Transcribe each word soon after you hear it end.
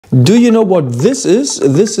Do you know what this is?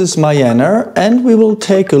 This is MAIANA, and we will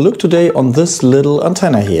take a look today on this little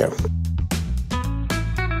antenna here.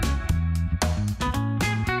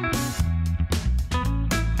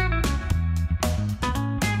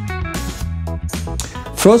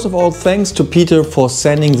 First of all, thanks to Peter for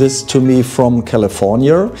sending this to me from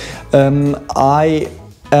California. I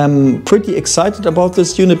am pretty excited about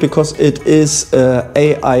this unit because it is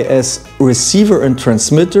AIS receiver and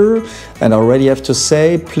transmitter, and I already have to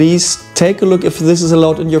say, please take a look if this is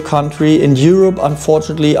allowed in your country. In Europe,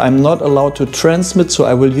 unfortunately, I'm not allowed to transmit, so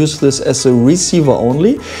I will use this as a receiver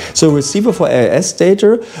only. So receiver for AIS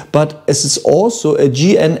data, but it is also a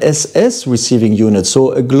GNSS receiving unit,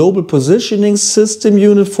 so a global positioning system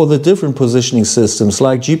unit for the different positioning systems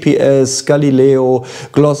like GPS, Galileo,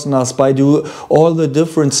 GLONASS, Baidu, all the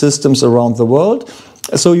different systems around the world.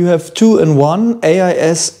 So you have 2-in-1,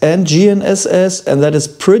 AIS and GNSS, and that is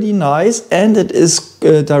pretty nice, and it is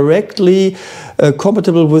directly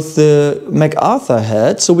compatible with the MacArthur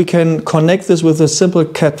HAT, so we can connect this with a simple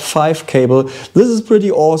Cat5 cable. This is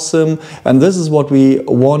pretty awesome, and this is what we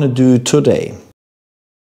want to do today.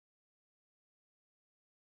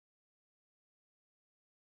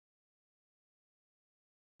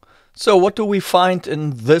 So what do we find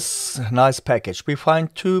in this nice package? We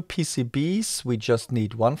find two PCBs. We just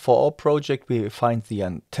need one for our project. We find the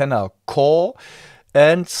antenna core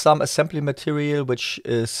and some assembly material, which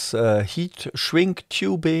is heat shrink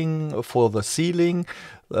tubing for the sealing.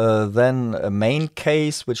 Then a main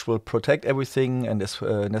case, which will protect everything and is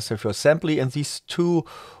necessary for assembly. And these two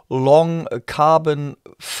long carbon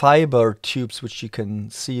fiber tubes, which you can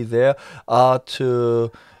see there, are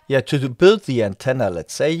to build the antenna,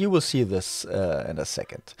 let's say. You will see this in a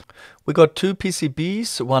second. We got two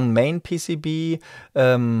PCBs, one main PCB,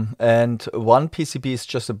 and one PCB is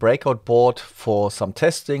just a breakout board for some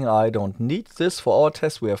testing. I don't need this for our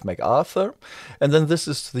test. We have MacArthur. And then this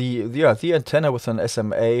is the antenna with an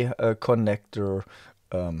SMA connector.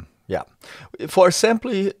 For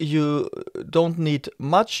assembly, you don't need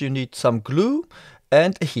much. You need some glue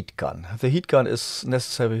and a heat gun. The heat gun is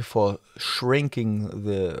necessary for shrinking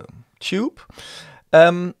the tube.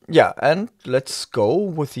 And let's go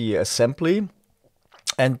with the assembly.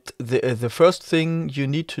 And the first thing you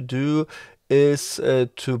need to do is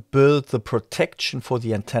to build the protection for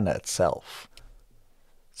the antenna itself.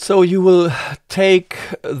 So you will take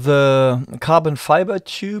the carbon fiber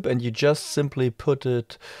tube and you just simply put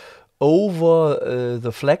it over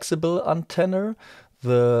the flexible antenna.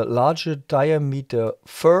 The larger diameter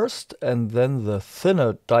first and then the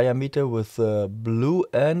thinner diameter with the blue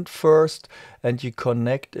end first, and you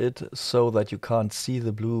connect it so that you can't see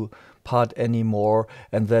the blue part anymore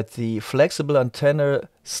and that the flexible antenna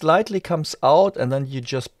slightly comes out, and then you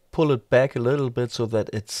just pull it back a little bit so that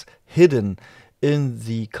it's hidden in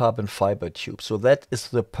the carbon fiber tube. So that is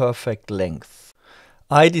the perfect length.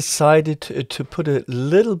 I decided to put a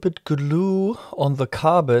little bit glue on the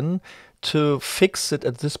carbon to fix it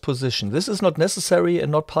at this position. This is not necessary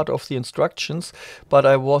and not part of the instructions, but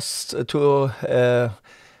I was too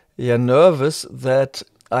nervous that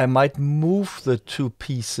I might move the two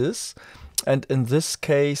pieces, and in this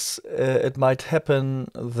case it might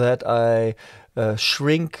happen that I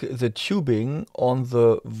shrink the tubing on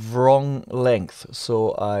the wrong length,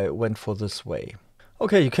 so I went for this way.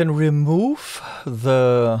 Okay, you can remove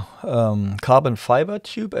the carbon fiber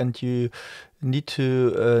tube, and you need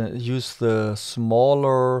to use the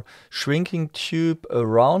smaller shrinking tube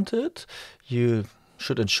around it. You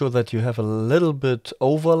should ensure that you have a little bit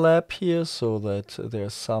overlap here so that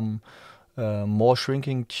there's some more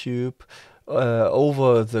shrinking tube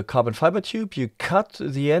over the carbon fiber tube. You cut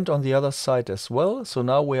the end on the other side as well. So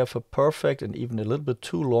now we have a perfect and even a little bit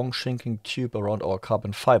too long shrinking tube around our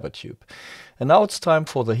carbon fiber tube. And now it's time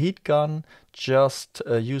for the heat gun. Just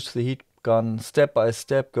use the heat gun step by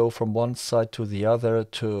step, go from one side to the other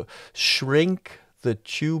to shrink the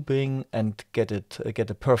tubing and get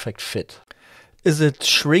a perfect fit. Is it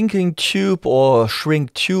shrinking tube or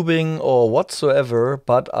shrink tubing or whatsoever,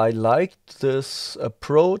 but I liked this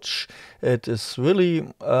approach. It is really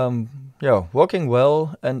working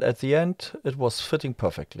well, and at the end it was fitting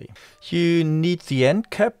perfectly. You need the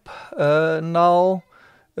end cap now,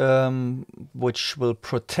 which will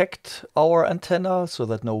protect our antenna so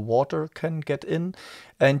that no water can get in,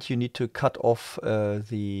 and you need to cut off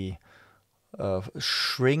the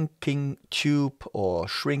shrinking tube or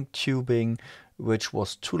shrink tubing, which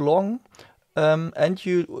was too long, and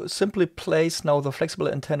you simply place now the flexible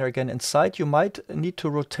antenna again inside. You might need to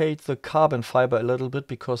rotate the carbon fiber a little bit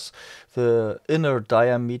because the inner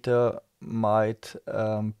diameter might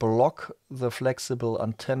block the flexible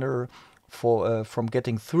antenna for from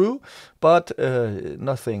getting through, but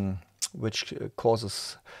nothing which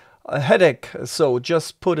causes a headache. So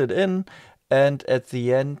just put it in, and at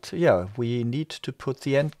the end, yeah, we need to put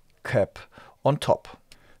the end cap on top.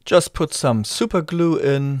 Just put some super glue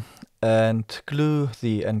in and glue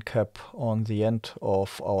the end cap on the end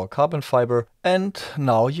of our carbon fiber. And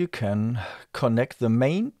now you can connect the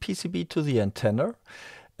main PCB to the antenna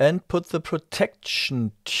and put the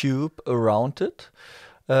protection tube around it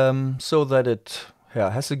so that it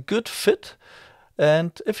has a good fit.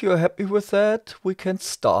 And if you're happy with that, we can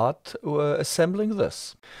start assembling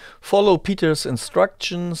this. Follow Peter's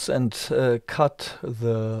instructions and cut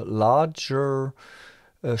the larger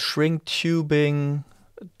shrink tubing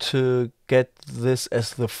to get this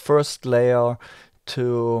as the first layer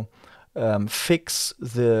to fix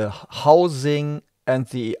the housing and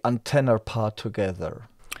the antenna part together.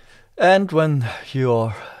 And when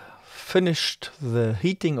you're finished the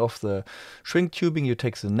heating of the shrink tubing, you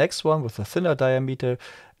take the next one with a thinner diameter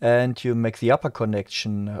and you make the upper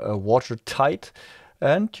connection watertight,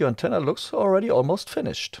 and your antenna looks already almost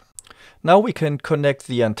finished. Now we can connect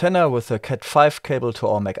the antenna with a Cat5 cable to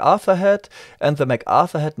our MacArthur HAT, and the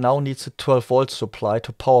MacArthur HAT now needs a 12 volt supply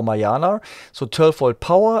to power MAIANA. So 12 volt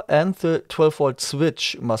power and the 12 volt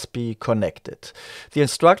switch must be connected. The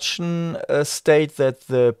instruction state that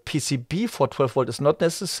the PCB for 12 volt is not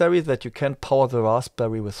necessary, that you can power the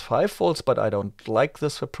Raspberry with 5 volts, but I don't like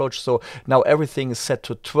this approach. So now everything is set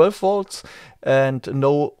to 12 volts and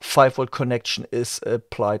no 5 volt connection is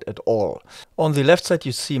applied at all. On the left side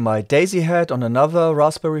you see my Daisy hat on another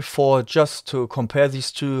Raspberry 4, just to compare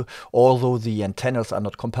these two, although the antennas are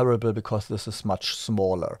not comparable because this is much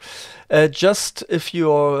smaller. Just if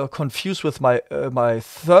you're confused with my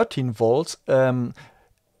 13 volts,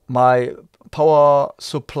 my power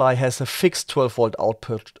supply has a fixed 12 volt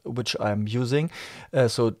output, which I'm using,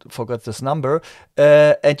 so forgot this number,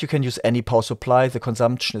 and you can use any power supply. The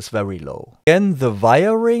consumption is very low. Again, the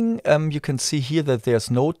wiring, you can see here that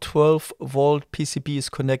there's no 12 volt PCB is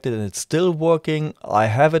connected and it's still working. I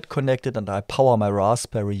have it connected and I power my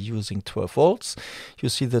Raspberry using 12 volts. You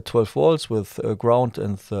see the 12 volts with ground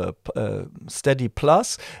and the steady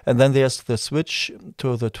plus, and then there's the switch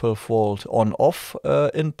to the 12 volt on off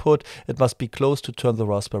input. It must be close to turn the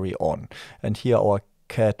Raspberry on. And here our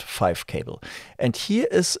Cat5 cable. And here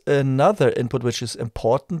is another input which is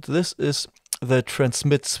important. This is the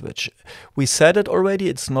transmit switch. We said it already,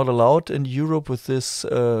 it's not allowed in Europe with this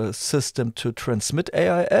system to transmit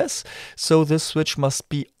AIS. So this switch must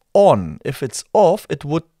be on. If it's off, it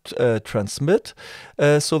would transmit.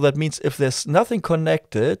 So that means if there's nothing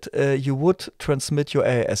connected, you would transmit your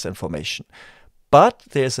AIS information. But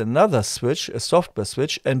there's another switch, a software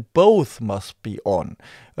switch, and both must be on.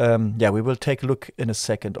 We will take a look in a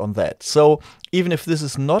second on that. So even if this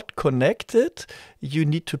is not connected, you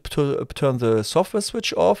need to turn the software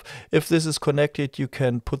switch off. If this is connected, you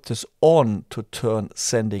can put this on to turn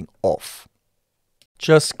sending off.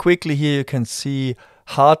 Just quickly here you can see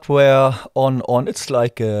hardware on. It's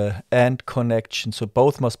like a AND connection, so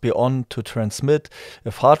both must be on to transmit.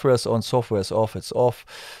 If hardware is on, software is off, it's off.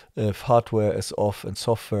 If hardware is off and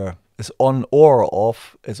software is on or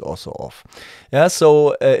off, it's also off.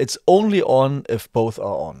 So it's only on if both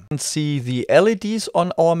are on. You can see the LEDs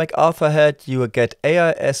on our MacArthur HAT. You will get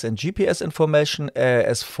AIS and GPS information,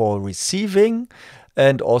 AIS for receiving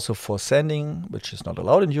and also for sending, which is not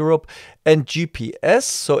allowed in Europe, and GPS.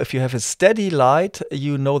 So if you have a steady light,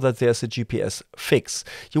 you know that there's a GPS fix.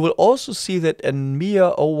 You will also see that a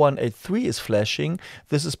MIA 0183 is flashing.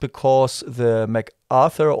 This is because the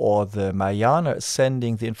MacArthur or the MAIANA is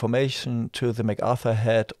sending the information to the MacArthur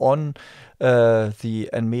HAT on the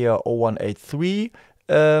MIA 0183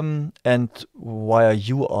 and via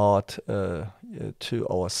UART to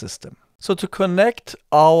our system. So to connect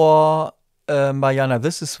our MAIANA,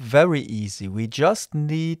 this is very easy. We just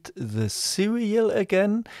need the serial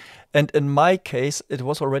again, and in my case it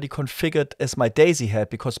was already configured as my Daisy hat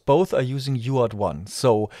because both are using UART1.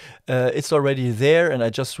 So it's already there and I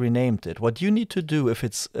just renamed it. What you need to do if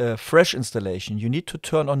it's a fresh installation, you need to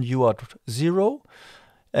turn on UART 0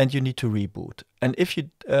 and you need to reboot. And if you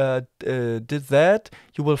did that,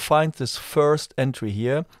 you will find this first entry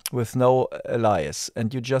here with no alias,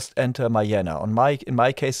 and you just enter MAIANA. In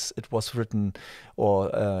my case, it was written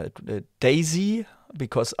Daisy,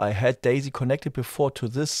 because I had Daisy connected before to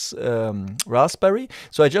this Raspberry.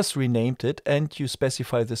 So I just renamed it, and you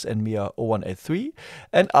specify this MIA 0183.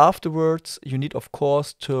 And afterwards, you need, of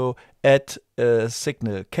course, to add a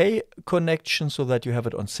signal K connection so that you have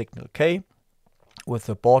it on signal K. with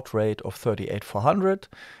a baud rate of 38400,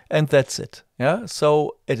 and that's it. Yeah,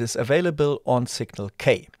 so it is available on Signal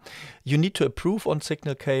K. You need to approve on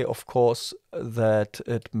Signal K, of course, that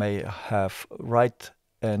it may have write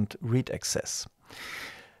and read access.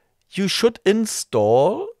 You should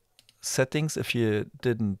install settings. If you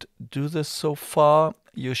didn't do this so far,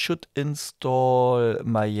 you should install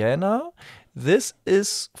MAIANA. This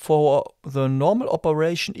is for the normal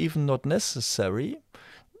operation even not necessary,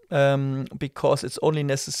 because it's only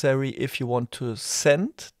necessary if you want to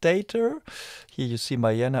send data. Here you see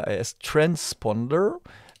MAIANA AIS transponder,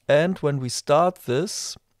 and when we start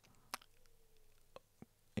this,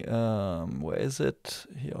 where is it?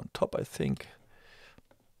 Here on top, I think.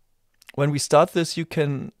 When we start this, you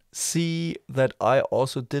can see that I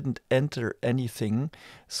also didn't enter anything.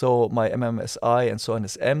 So my MMSI and so on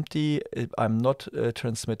is empty. I'm not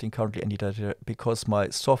transmitting currently any data because my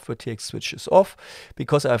software TX switch is off.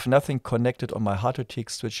 Because I have nothing connected on my hardware TX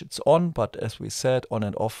switch, it's on, but as we said, on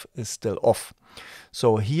and off is still off.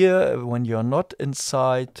 So here, when you're not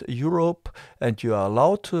inside Europe and you are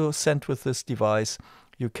allowed to send with this device,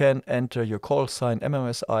 you can enter your call sign,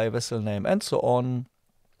 MMSI, vessel name, and so on,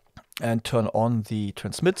 and turn on the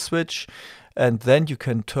transmit switch, and then you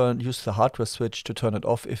can use the hardware switch to turn it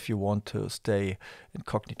off if you want to stay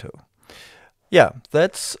incognito. Yeah,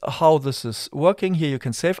 that's how this is working. Here you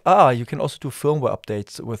can save. You can also do firmware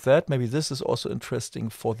updates with that. Maybe this is also interesting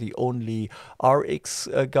for the only RX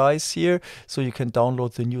guys here. So you can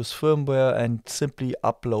download the newest firmware and simply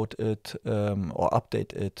upload it or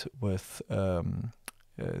update it with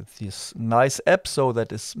this nice app, so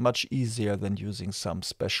that is much easier than using some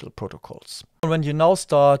special protocols. When you now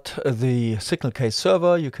start the Signal K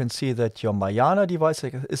server, you can see that your MAIANA device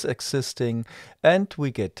is existing, and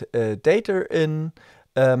we get data in,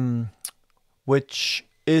 which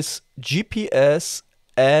is GPS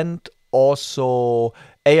and also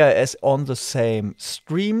AIS on the same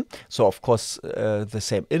stream. So of course the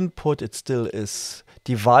same input, it still is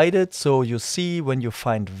divided. So you see when you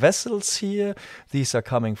find vessels here, these are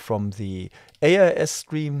coming from the AIS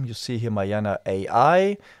stream. You see here MAIANA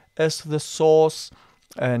AI as the source,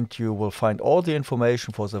 and you will find all the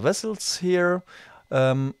information for the vessels here.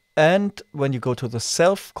 And when you go to the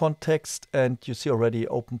self context, and you see already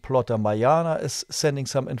OpenPlotter MAIANA is sending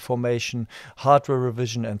some information, hardware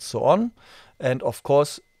revision and so on. And of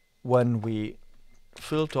course, when we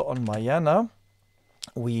filter on MAIANA,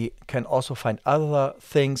 we can also find other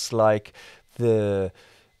things like the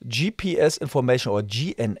GPS information, or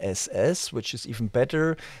GNSS, which is even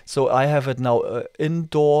better. So I have it now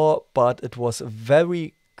indoor, but it was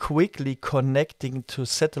very quickly connecting to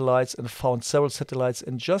satellites and found several satellites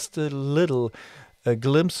in just a little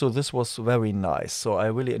glimpse. So this was very nice. So I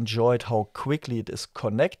really enjoyed how quickly it is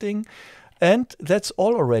connecting. And that's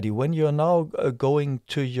all already. When you're now going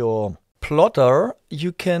to your plotter,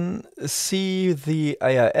 you can see the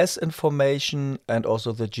AIS information and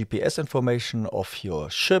also the GPS information of your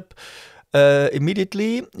ship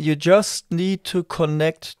immediately. You just need to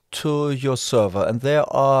connect to your server, and there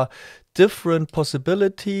are different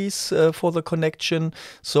possibilities for the connection.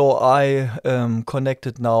 So I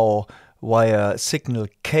connected now via Signal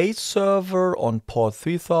K server on port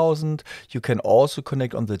 3000. You can also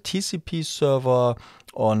connect on the TCP server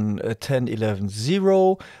on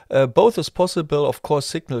 10.11.0. Both is possible. Of course,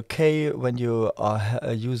 Signal K, when you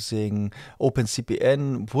are using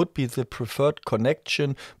OpenCPN, would be the preferred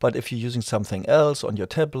connection. But if you're using something else on your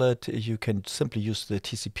tablet, you can simply use the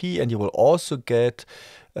TCP, and you will also get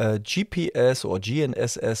GPS or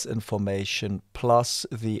GNSS information plus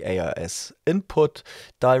the AIS input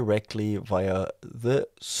directly via the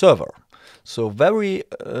server. So very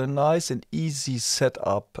nice and easy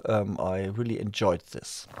setup. I really enjoyed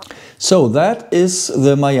this. So that is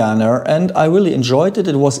the MAIANA, and I really enjoyed it.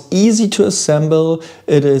 It was easy to assemble.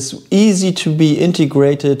 It is easy to be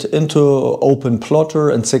integrated into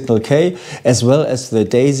OpenPlotter and Signal K, as well as the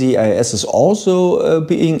DAISY AIS is also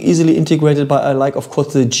being easily integrated. But I like, of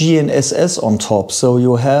course, the GNSS on top. So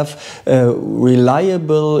you have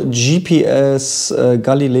reliable GPS,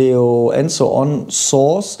 Galileo, and so on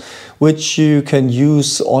source, which you can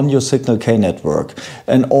use on your Signal K network,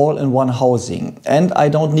 and all in one housing. And I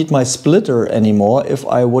don't need my splitter anymore if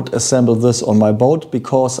I would assemble this on my boat,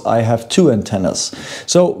 because I have two antennas.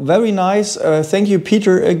 So very nice. Thank you,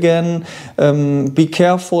 Peter, again. Be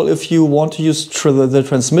careful if you want to use the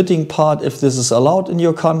transmitting part, if this is allowed in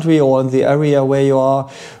your country or in the area where you are.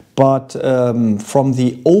 But from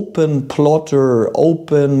the OpenPlotter,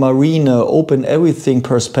 OpenMarine, Open Everything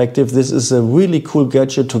perspective, this is a really cool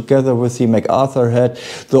gadget together with the MacArthur HAT.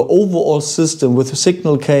 The overall system with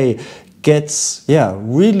Signal K gets, yeah,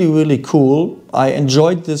 really cool. I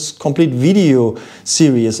enjoyed this complete video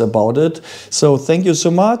series about it. So thank you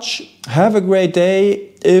so much. Have a great day.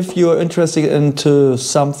 If you're interested into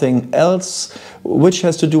something else which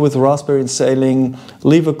has to do with Raspberry and sailing,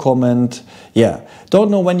 leave a comment. Yeah,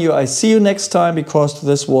 don't know when I see you next time, because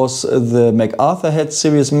this was the MacArthur HAT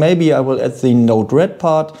series. Maybe I will add the Node-RED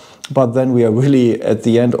part, but then we are really at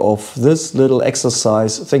the end of this little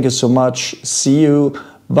exercise. Thank you so much. See you.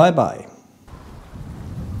 Bye bye.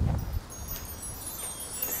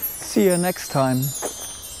 See you next time.